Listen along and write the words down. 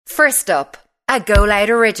First up, a Go Loud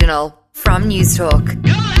original from Newstalk.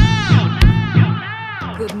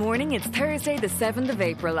 Good morning, it's Thursday the 7th of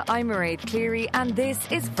April. I'm Mairead Cleary and this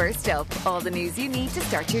is First Up, all the news you need to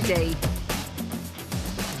start your day.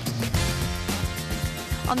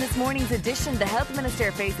 On this morning's edition, the Health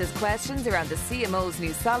Minister faces questions around the CMO's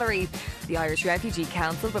new salary. The Irish Refugee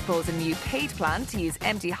Council propose a new paid plan to use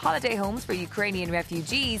empty holiday homes for Ukrainian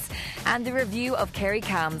refugees. And the review of Kerry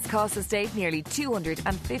Cams cost the state nearly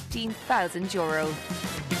 €215,000.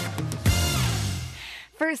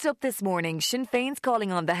 First up this morning, Sinn Féin's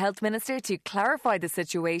calling on the Health Minister to clarify the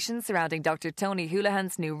situation surrounding Dr Tony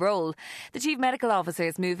Holohan's new role. The Chief Medical Officer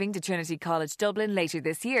is moving to Trinity College Dublin later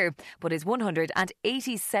this year, but his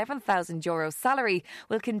 €187,000 salary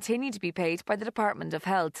will continue to be paid by the Department of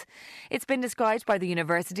Health. It's been described by the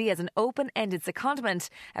university as an open-ended secondment,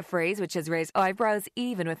 a phrase which has raised eyebrows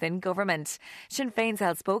even within government. Sinn Féin's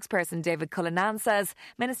health spokesperson David Cullinan says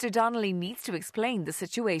Minister Donnelly needs to explain the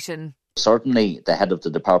situation. Certainly, the head of the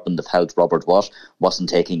Department of Health, Robert Watt, wasn't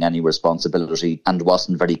taking any responsibility and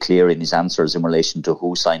wasn't very clear in his answers in relation to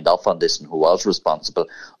who signed off on this and who was responsible.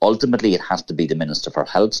 Ultimately, it has to be the Minister for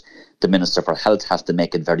Health. The Minister for Health has to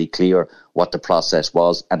make it very clear what the process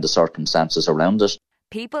was and the circumstances around it.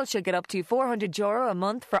 People should get up to €400 a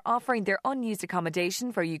month for offering their unused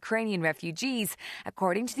accommodation for Ukrainian refugees,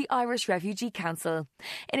 according to the Irish Refugee Council.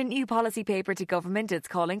 In a new policy paper to government, it's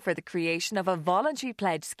calling for the creation of a voluntary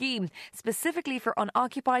pledge scheme, specifically for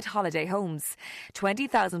unoccupied holiday homes.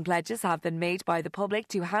 20,000 pledges have been made by the public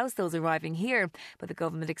to house those arriving here, but the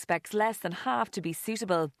government expects less than half to be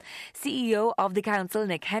suitable. CEO of the council,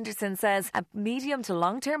 Nick Henderson, says a medium to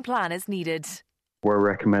long-term plan is needed. We're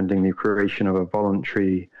recommending the creation of a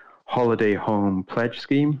voluntary holiday home pledge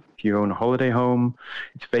scheme. If you own a holiday home,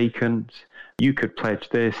 it's vacant, you could pledge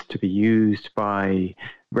this to be used by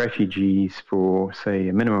refugees for, say,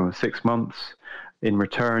 a minimum of 6 months. In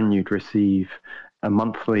return, you'd receive a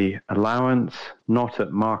monthly allowance, not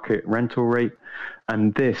at market rental rate.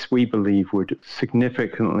 And this, we believe, would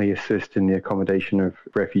significantly assist in the accommodation of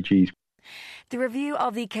refugees. The review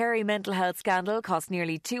of the Kerry mental health scandal cost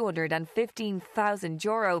nearly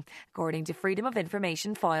 €215,000, according to Freedom of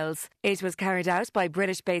Information files. It was carried out by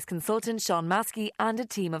British-based consultant Sean Maskey and a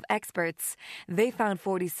team of experts. They found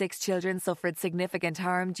 46 children suffered significant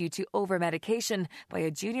harm due to over-medication by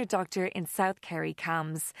a junior doctor in South Kerry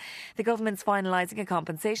Cams. The government's finalising a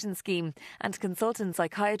compensation scheme, and consultant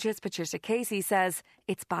psychiatrist Patricia Casey says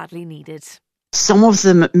it's badly needed. Some of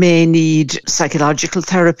them may need psychological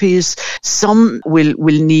therapies. Some will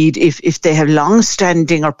need, if they have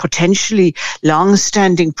long-standing or potentially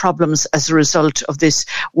long-standing problems as a result of this,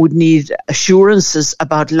 would need assurances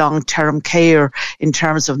about long-term care in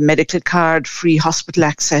terms of medical card, free hospital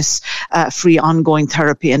access, free ongoing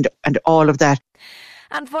therapy and all of that.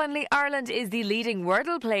 And finally, Ireland is the leading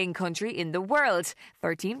Wordle playing country in the world.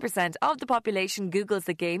 13% of the population Googles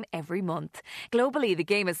the game every month. Globally, the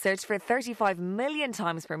game is searched for 35 million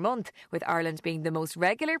times per month, with Ireland being the most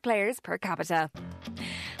regular players per capita.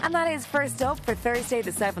 And that is First Up for Thursday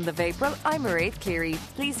the 7th of April. I'm Mairead Cleary.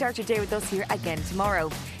 Please start your day with us here again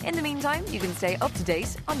tomorrow. In the meantime, you can stay up to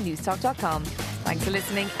date on newstalk.com. Thanks for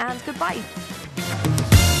listening and goodbye.